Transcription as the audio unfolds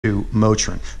to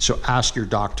Motrin. So ask your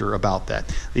doctor about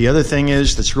that. The other thing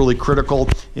is that's really critical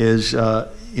is,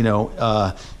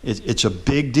 it's a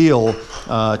big deal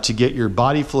to get your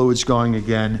body fluids going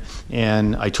again.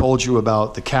 And I told you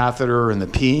about the catheter and the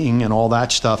peeing and all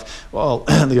that stuff. Well,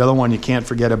 the other one you can't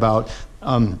forget about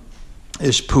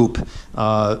is poop.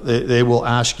 They will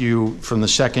ask you from the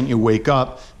second you wake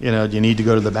up, do you need to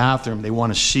go to the bathroom? They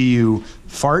want to see you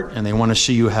fart, and they want to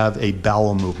see you have a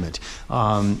bowel movement.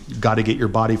 Got to get your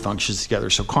body functions together.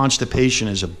 So constipation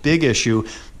is a big issue.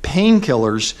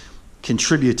 Painkillers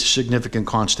contribute to significant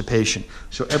constipation.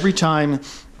 So every time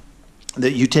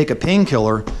that you take a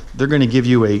painkiller, they're going to give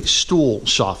you a stool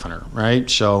softener, right?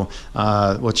 So,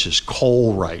 which is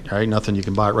Colrite, right? Nothing, you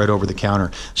can buy it right over the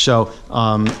counter. So,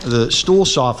 the stool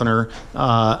softener,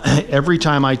 every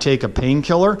time I take a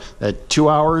painkiller at 2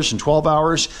 hours and 12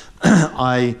 hours,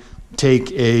 I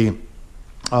take a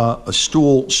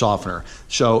stool softener.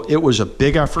 So it was a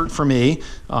big effort for me.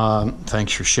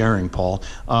 Thanks for sharing, Paul.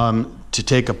 To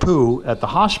take a poo at the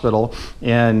hospital,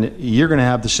 and you're going to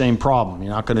have the same problem.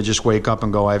 You're not going to just wake up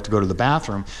and go, I have to go to the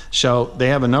bathroom. So they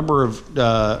have a number of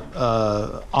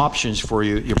options for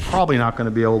you. You're probably not going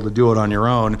to be able to do it on your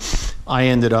own. I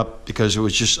ended up, because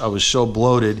I was so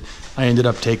bloated, I ended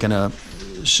up taking a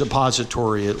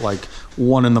suppository at like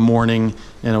 1 in the morning,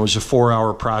 and it was a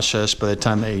 4-hour process. By the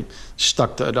time they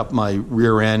stuck that up my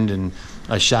rear end, and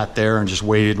I sat there and just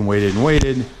waited and waited and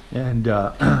waited, and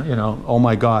oh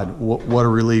my God, what a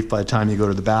relief by the time you go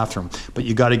to the bathroom. But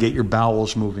you got to get your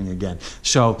bowels moving again.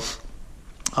 So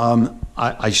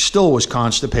I still was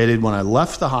constipated when I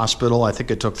left the hospital. I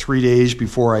think it took 3 days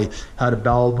before I had a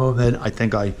bowel movement. I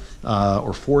think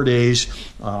or 4 days.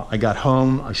 I got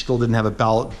home. I still didn't have a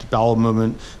bowel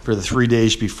movement for the 3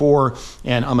 days before.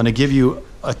 And I'm going to give you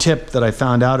a tip that I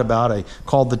found out about. I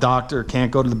called the doctor, can't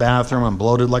go to the bathroom, I'm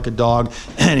bloated like a dog.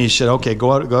 And he said, okay,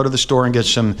 go to the store and get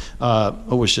some,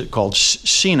 what was it called?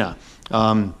 Senna.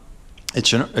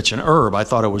 It's an herb. I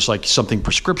thought it was like something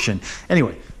prescription.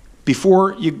 Anyway,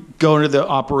 before you go into the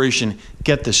operation,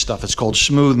 get this stuff. It's called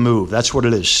Smooth Move. That's what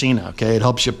it is, Senna, okay? It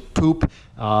helps you poop,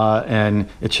 and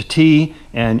it's a tea,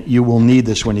 and you will need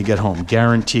this when you get home,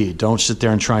 guaranteed. Don't sit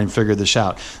there and try and figure this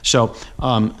out. So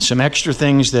some extra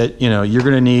things that you're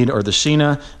going to need are the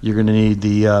Senna. You're going to need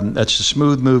that's the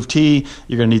Smooth Move tea.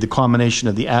 You're going to need the combination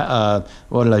of the, Tylenol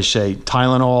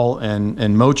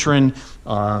and Motrin.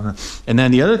 And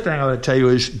then the other thing I would tell you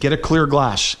is get a clear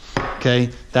glass. Okay,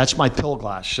 that's my pill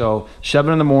glass. So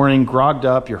 7 in the morning, grogged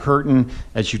up, you're hurting.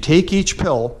 As you take each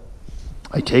pill,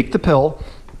 I take the pill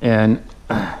and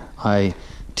I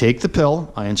take the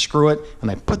pill, I unscrew it, and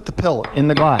I put the pill in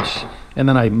the glass. And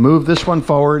then I move this one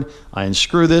forward, I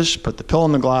unscrew this, put the pill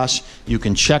in the glass. You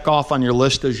can check off on your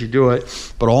list as you do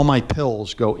it, but all my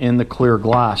pills go in the clear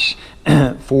glass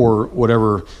for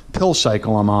whatever pill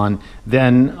cycle I'm on.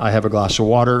 Then I have a glass of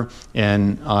water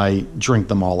and I drink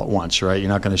them all at once, right? You're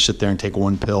not going to sit there and take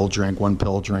one pill, drink,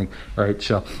 right?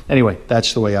 So anyway,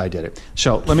 that's the way I did it.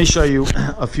 So let me show you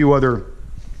a few other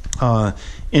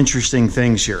interesting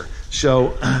things here.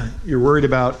 So you're worried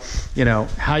about,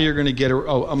 how you're going to get.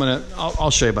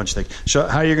 I'll show you a bunch of things. So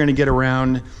how you're going to get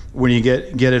around when you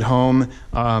get it home.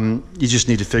 You just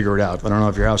need to figure it out. I don't know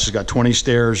if your house has got 20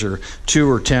 stairs or 2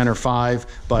 or 10 or 5,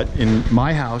 but in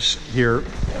my house here,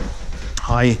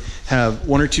 I have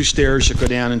 1 or 2 stairs that go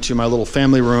down into my little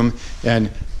family room,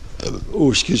 and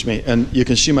and you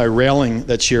can see my railing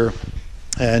that's here.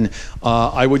 And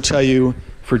I would tell you,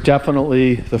 for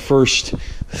definitely the first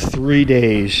 3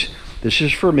 days, this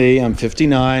is for me, I'm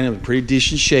 59, I'm in pretty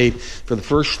decent shape. For the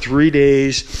first 3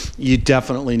 days, you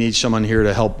definitely need someone here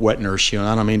to help wet nurse you. And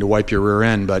I don't mean to wipe your rear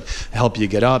end, but help you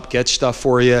get up, get stuff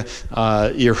for you.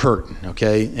 You're hurting,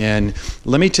 okay? And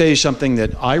let me tell you something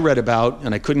that I read about,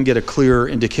 and I couldn't get a clear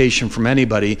indication from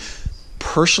anybody.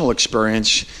 Personal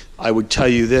experience, I would tell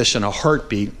you this in a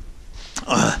heartbeat.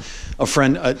 A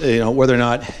friend, whether or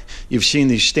not you've seen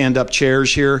these stand-up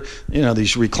chairs here,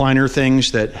 these recliner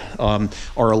things that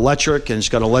are electric, and it's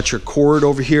got an electric cord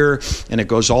over here, and it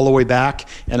goes all the way back,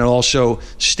 and it also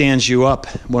stands you up.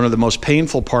 One of the most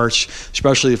painful parts,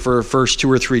 especially for the first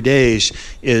 2 or 3 days,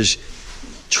 is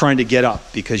trying to get up,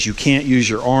 because you can't use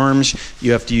your arms.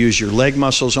 You have to use your leg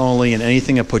muscles only, and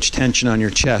anything that puts tension on your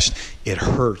chest, it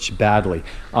hurts badly.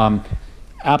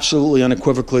 Absolutely,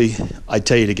 unequivocally, I'd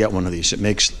tell you to get one of these. It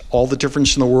makes all the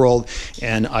difference in the world.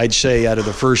 And I'd say out of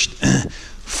the first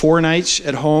 4 nights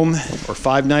at home, or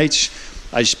 5 nights,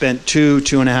 I spent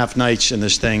 2.5 nights in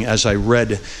this thing, as I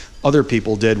read other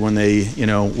people did when they,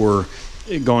 were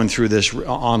going through this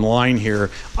online here,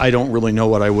 I don't really know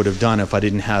what I would have done if I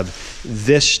didn't have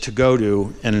this to go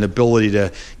to and an ability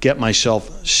to get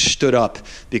myself stood up,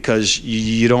 because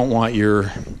you don't want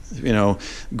your,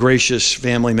 gracious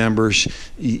family members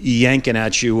yanking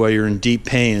at you while you're in deep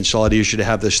pain. So it is you to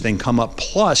have this thing come up.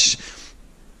 Plus,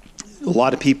 a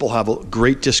lot of people have a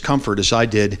great discomfort, as I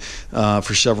did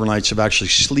for several nights, of actually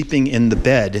sleeping in the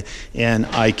bed. And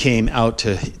I came out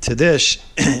to this,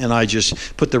 and I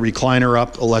just put the recliner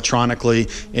up electronically,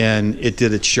 and it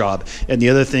did its job. And the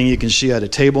other thing you can see, I had a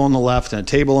table on the left and a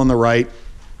table on the right,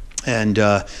 and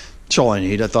that's all I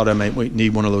need. I thought I might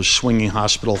need one of those swinging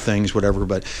hospital things, whatever,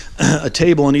 but a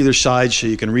table on either side so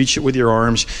you can reach it with your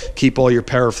arms, keep all your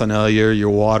paraphernalia, your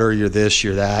water, your this,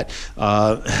 your that.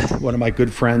 One of my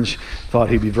good friends thought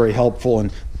he'd be very helpful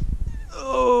and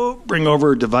bring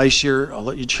over a device here. I'll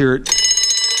let you cheer it.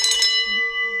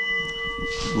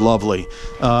 Lovely.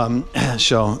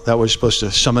 So that was supposed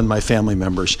to summon my family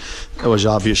members. That was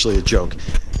obviously a joke.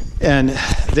 And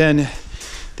then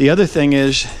the other thing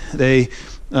is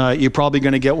you're probably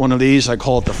going to get one of these. I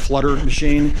call it the flutter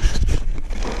machine.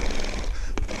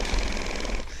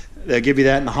 They give you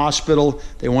that in the hospital.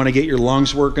 They want to get your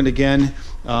lungs working again.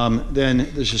 Then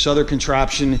there's this other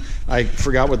contraption. I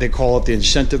forgot what they call it, the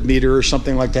incentive meter or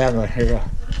something like that. Here you go.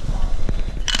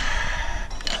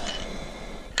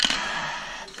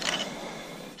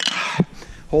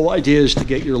 Whole idea is to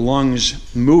get your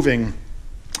lungs moving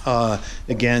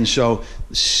again. So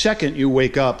the second you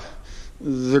wake up,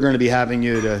 they're going to be having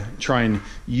you to try and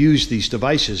use these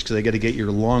devices because they got to get your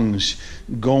lungs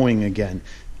going again.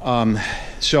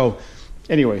 So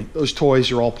anyway, those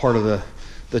toys are all part of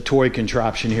the toy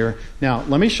contraption here. Now,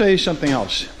 let me show you something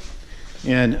else.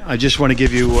 And I just want to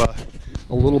give you a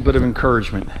little bit of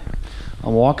encouragement.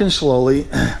 I'm walking slowly,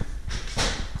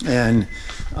 and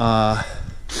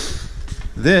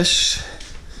this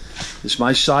is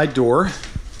my side door.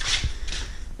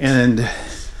 And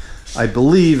I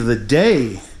believe the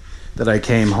day that I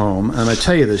came home, I'm going to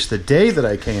tell you this, the day that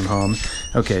I came home,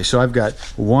 okay, so I've got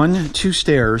 2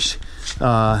 stairs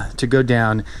to go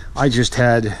down. I just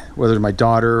had, whether my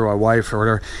daughter or my wife or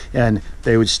whatever, and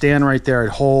they would stand right there, I'd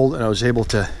hold, and I was able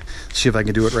to see if I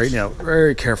can do it right now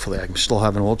very carefully. I'm still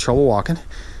having a little trouble walking.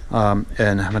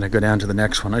 And I'm going to go down to the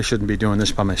next one. I shouldn't be doing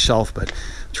this by myself, but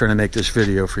I'm trying to make this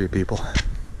video for you people.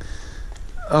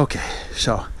 Okay,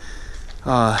 so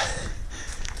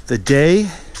the day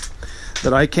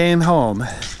that I came home,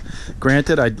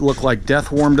 granted, I looked like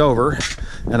death warmed over,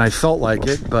 and I felt like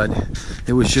it, but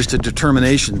it was just a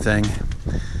determination thing.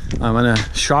 I'm going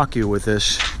to shock you with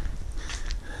this.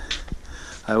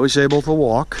 I was able to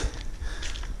walk.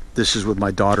 This is with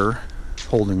my daughter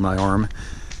holding my arm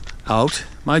out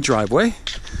my driveway,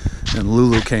 and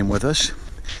Lulu came with us,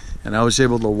 and I was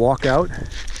able to walk out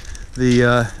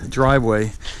the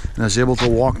driveway, and I was able to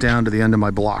walk down to the end of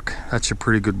my block. That's a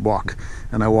pretty good walk.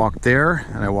 And I walked there,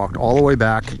 and I walked all the way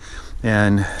back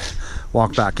and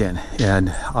walked back in. And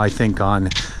I think on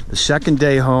the second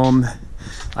day home,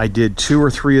 I did 2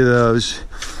 or 3 of those,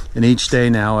 and each day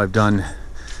now I've done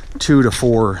 2 to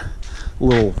 4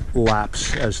 little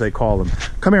laps, as they call them.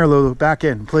 Come here, Lulu, back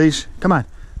in, please. Come on.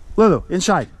 Lulu,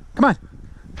 inside. Come on.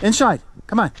 Inside.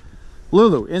 Come on.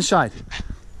 Lulu, inside.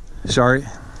 Sorry.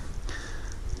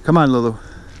 Come on, Lulu.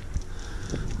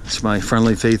 It's my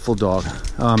friendly, faithful dog.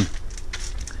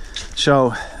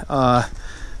 So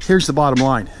here's the bottom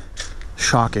line.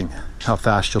 Shocking how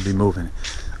fast you'll be moving.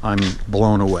 I'm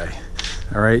blown away.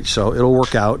 All right, so it'll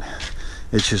work out.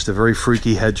 It's just a very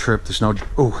freaky head trip. There's no,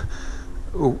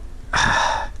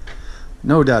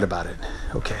 no doubt about it.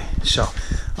 Okay, so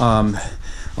I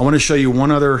want to show you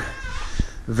one other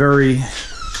very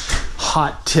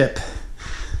hot tip.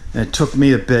 And it took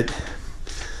me a bit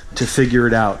to figure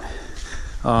it out.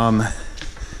 I'm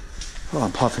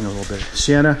puffing a little bit.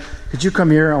 Sienna, could you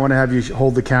come here? I want to have you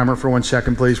hold the camera for 1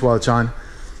 second, please, while it's on.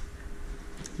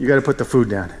 You got to put the food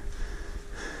down.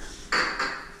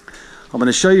 I'm going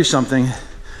to show you something.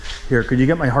 Here, could you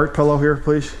get my heart pillow here,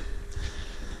 please?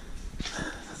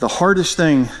 The hardest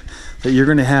thing that you're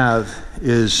going to have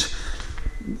is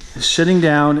sitting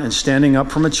down and standing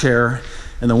up from a chair,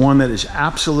 and the one that is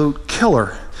absolute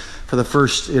killer for the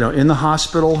first, in the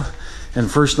hospital and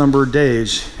first number of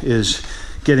days is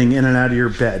getting in and out of your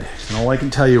bed. And all I can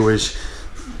tell you is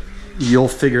you'll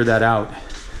figure that out.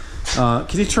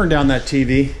 Can you turn down that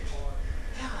TV?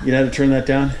 You know how to turn that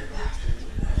down?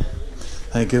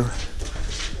 Thank you.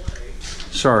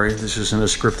 Sorry, this isn't a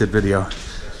scripted video.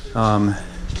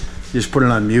 Just put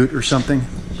it on mute or something.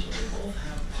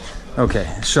 Okay,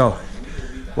 so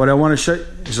what I want to show you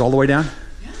is all the way down.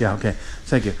 Yeah, okay.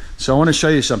 Thank you. So I want to show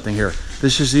you something here.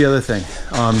 This is the other thing.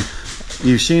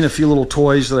 You've seen a few little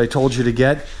toys that I told you to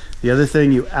get. The other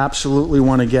thing you absolutely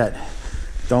want to get,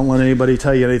 don't let anybody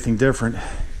tell you anything different,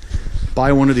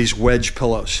 buy one of these wedge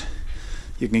pillows.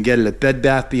 You can get it at Bed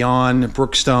Bath Beyond,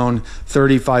 Brookstone,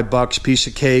 $35, piece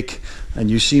of cake. And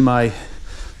you see my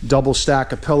double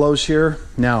stack of pillows here.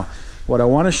 Now, what I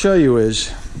want to show you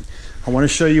is, I want to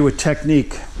show you a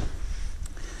technique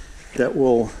that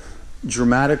will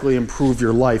dramatically improve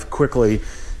your life quickly.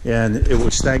 And it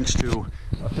was thanks to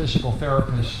a physical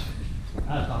therapist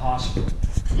at the hospital.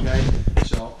 Okay,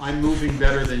 so I'm moving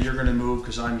better than you're going to move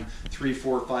because I'm 3,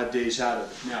 4, 5 days out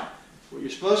of it. Now, what you're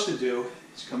supposed to do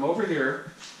is come over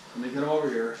here, let me get over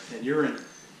here, and you're in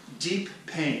deep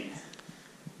pain.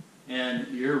 And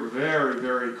you're very,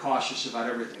 very cautious about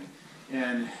everything.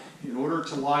 And in order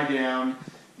to lie down,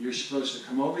 you're supposed to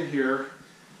come over here,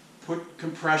 put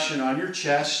compression on your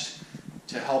chest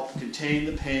to help contain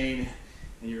the pain.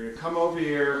 And you're going to come over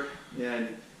here, and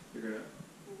you're going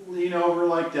to lean over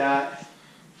like that.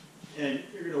 And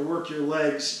you're going to work your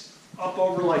legs up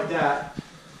over like that.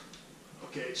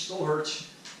 Okay, it still hurts,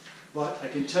 but I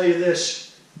can tell you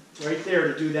this, right there,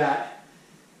 to do that,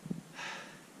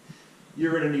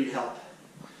 you're going to need help.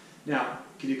 Now,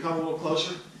 can you come a little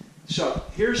closer? So,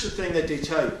 here's the thing that they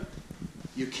tell you.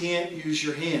 You can't use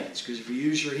your hands, because if you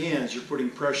use your hands, you're putting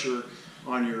pressure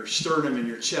on your sternum and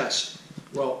your chest.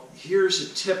 Well,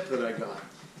 here's a tip that I got.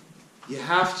 You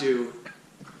have to,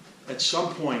 at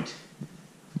some point,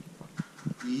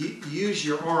 use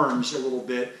your arms a little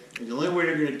bit, and the only way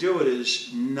you're going to do it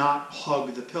is not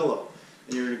hug the pillow.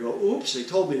 And you're going to go, oops, they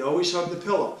told me to always hug the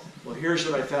pillow. Well, here's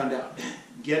what I found out.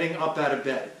 Getting up out of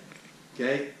bed,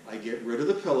 okay, I get rid of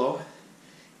the pillow,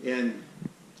 and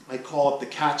I call it the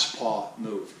cat's paw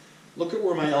move. Look at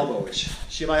where my elbow is.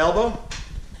 See my elbow?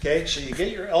 Okay, so you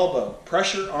get your elbow,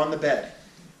 pressure on the bed.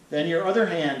 Then your other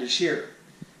hand is here.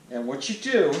 And what you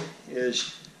do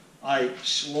is I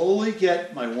slowly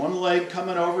get my one leg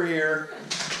coming over here,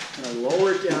 and I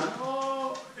lower it down.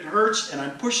 Oh, it hurts, and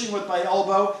I'm pushing with my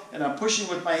elbow, and I'm pushing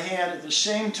with my hand at the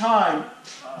same time.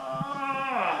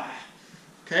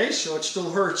 Okay, so it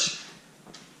still hurts.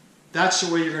 That's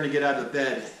the way you're going to get out of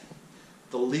bed.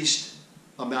 The least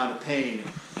amount of pain.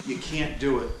 You can't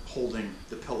do it holding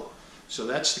the pillow. So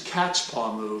that's the cat's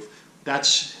paw move.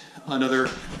 That's another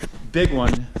big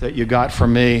one that you got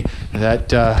from me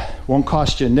that won't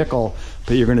cost you a nickel,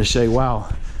 but you're going to say, wow,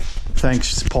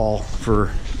 thanks, Paul,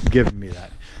 for giving me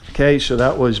that. Okay, so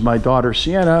that was my daughter,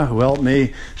 Sienna, who helped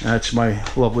me. That's my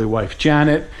lovely wife,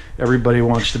 Janet. Everybody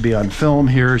wants to be on film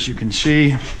here, as you can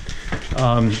see.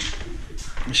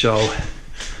 So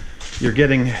you're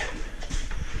getting,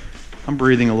 I'm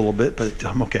breathing a little bit, but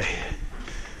I'm okay.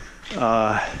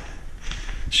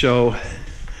 So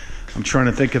I'm trying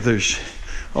to think if there's,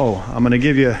 I'm going to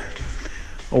give you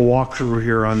a walkthrough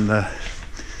here on the,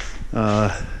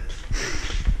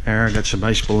 there, I got some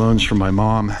nice balloons from my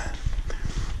mom.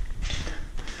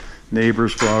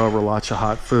 Neighbors brought over lots of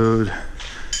hot food.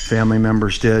 Family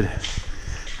members did.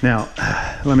 Now,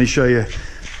 let me show you,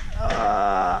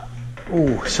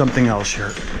 something else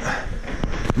here.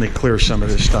 Let me clear some of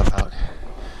this stuff out,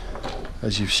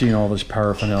 as you've seen all this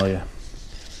paraphernalia.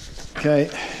 Okay,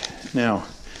 now,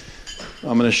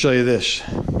 I'm going to show you this.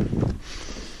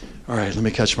 All right, let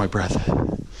me catch my breath.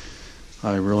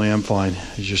 I really am fine.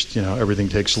 It's just, everything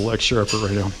takes a little extra effort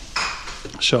right now.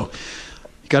 So,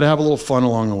 you got to have a little fun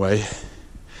along the way.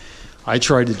 I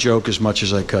tried to joke as much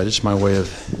as I could. It's my way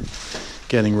of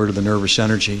getting rid of the nervous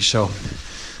energy. So,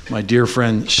 my dear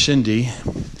friend Cindy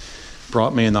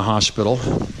brought me in the hospital.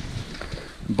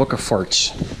 Book of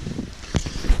farts.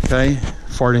 Okay?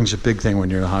 Farting's a big thing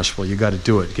when you're in the hospital. You got to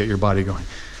do it. Get your body going.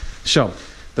 So,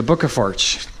 the Book of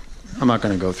Farts. I'm not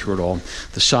going to go through it all.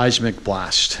 The seismic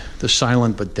blast. The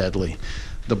silent but deadly.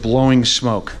 The blowing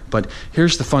smoke. But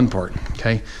here's the fun part.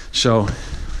 Okay? So,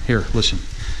 here, listen.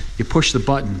 You push the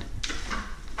button.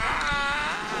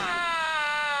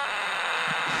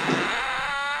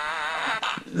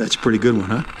 That's a pretty good one,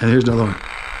 huh? And here's another one.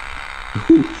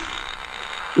 Ooh.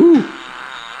 Ooh.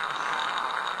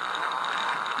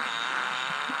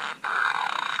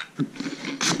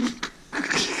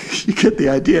 You get the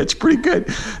idea. It's pretty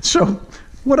good. So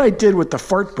what I did with the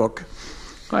fart book,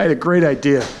 I had a great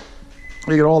idea.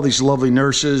 I got all these lovely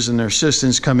nurses and their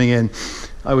assistants coming in.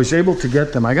 I was able to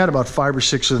get them. I got about 5 or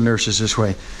 6 of the nurses this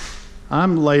way.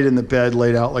 I'm laid in the bed,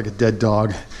 laid out like a dead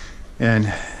dog,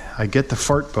 and I get the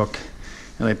fart book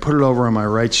and I put it over on my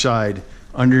right side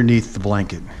underneath the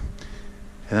blanket. And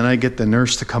then I get the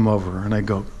nurse to come over and I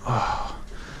go, oh,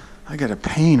 I got a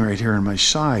pain right here on my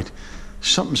side.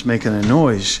 Something's making a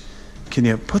noise. can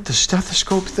you put the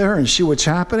stethoscope there and see what's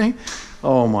happening?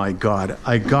 Oh my God,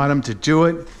 I got them to do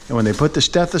it. And when they put the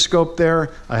stethoscope there,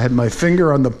 I had my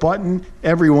finger on the button.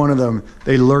 Every one of them,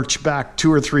 they lurched back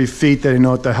 2 or 3 feet. They didn't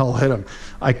know what the hell hit them.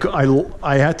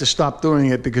 I had to stop doing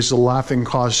it because the laughing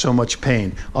caused so much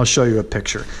pain. I'll show you a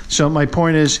picture. So my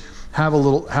point is, have a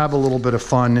little bit of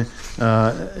fun,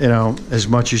 you know, as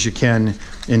much as you can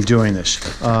in doing this.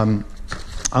 I'm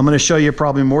going to show you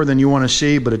probably more than you want to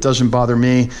see, but it doesn't bother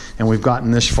me, and we've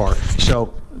gotten this far.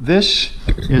 So this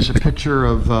is a picture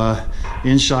of the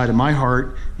inside of my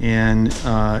heart, and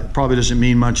it probably doesn't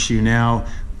mean much to you now,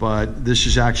 but this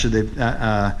is actually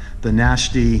the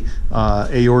nasty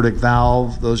aortic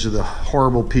valve. Those are the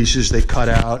horrible pieces they cut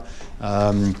out.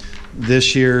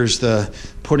 This here's the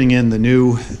putting in the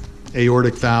new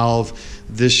aortic valve.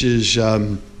 This is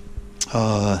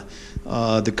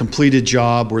the completed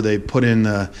job where they put in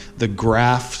the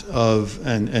graft of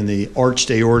and the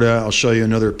arched aorta. I'll show you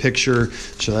another picture.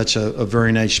 So that's a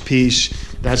very nice piece.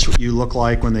 That's what you look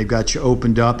like when they've got you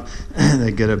opened up.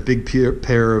 They get a big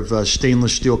pair of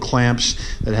stainless steel clamps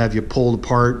that have you pulled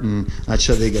apart, and that's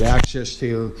how they get access to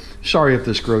you. Sorry if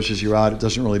this grosses you out. It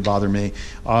doesn't really bother me.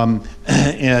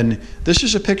 And this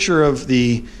is a picture of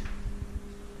the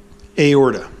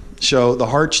aorta. So the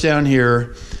heart's down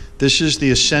here. This is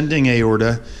the ascending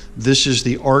aorta. This is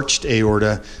the arched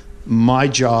aorta. My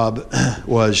job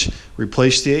was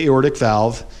replace the aortic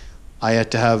valve. I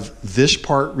had to have this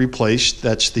part replaced.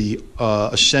 That's the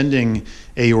ascending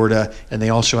aorta. And they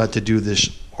also had to do this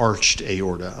arched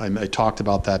aorta. I talked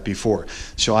about that before.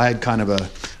 So I had kind of a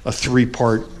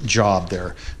 3-part job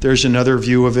there. There's another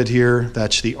view of it here.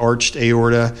 That's the arched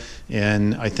aorta.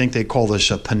 And I think they call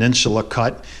this a peninsula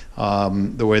cut.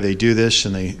 The way they do this,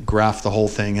 and they graft the whole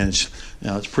thing, and it's, you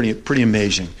know, it's pretty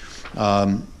amazing.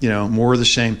 You know, more of the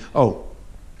same. Oh,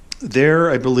 there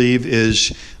I believe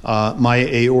is my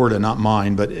aorta, not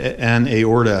mine, but an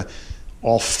aorta,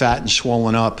 all fat and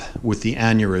swollen up with the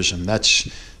aneurysm. That's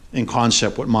in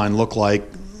concept what mine look like.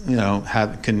 You know,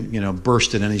 can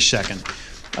burst at any second.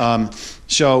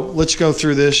 So let's go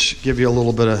through this, give you a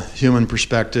little bit of human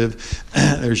perspective.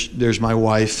 There's my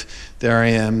wife. There I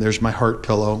am. There's my heart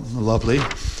pillow. Lovely.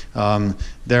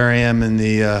 There I am in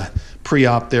the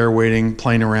pre-op there waiting,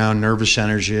 playing around, nervous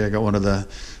energy. I got one of the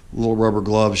little rubber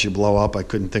gloves you blow up. I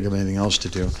couldn't think of anything else to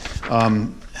do.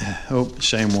 Oh,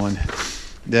 same one.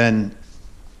 Then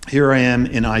here I am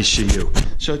in ICU.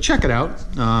 So check it out.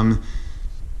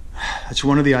 It's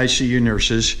one of the ICU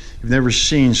nurses. You've never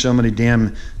seen so many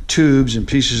damn tubes and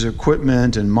pieces of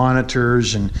equipment and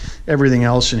monitors and everything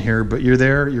else in here, but you're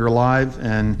there, you're alive,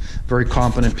 and very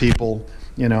competent people,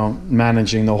 you know,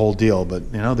 managing the whole deal. But,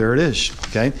 you know, there it is,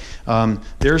 okay?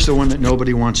 There's the one that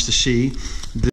nobody wants to see.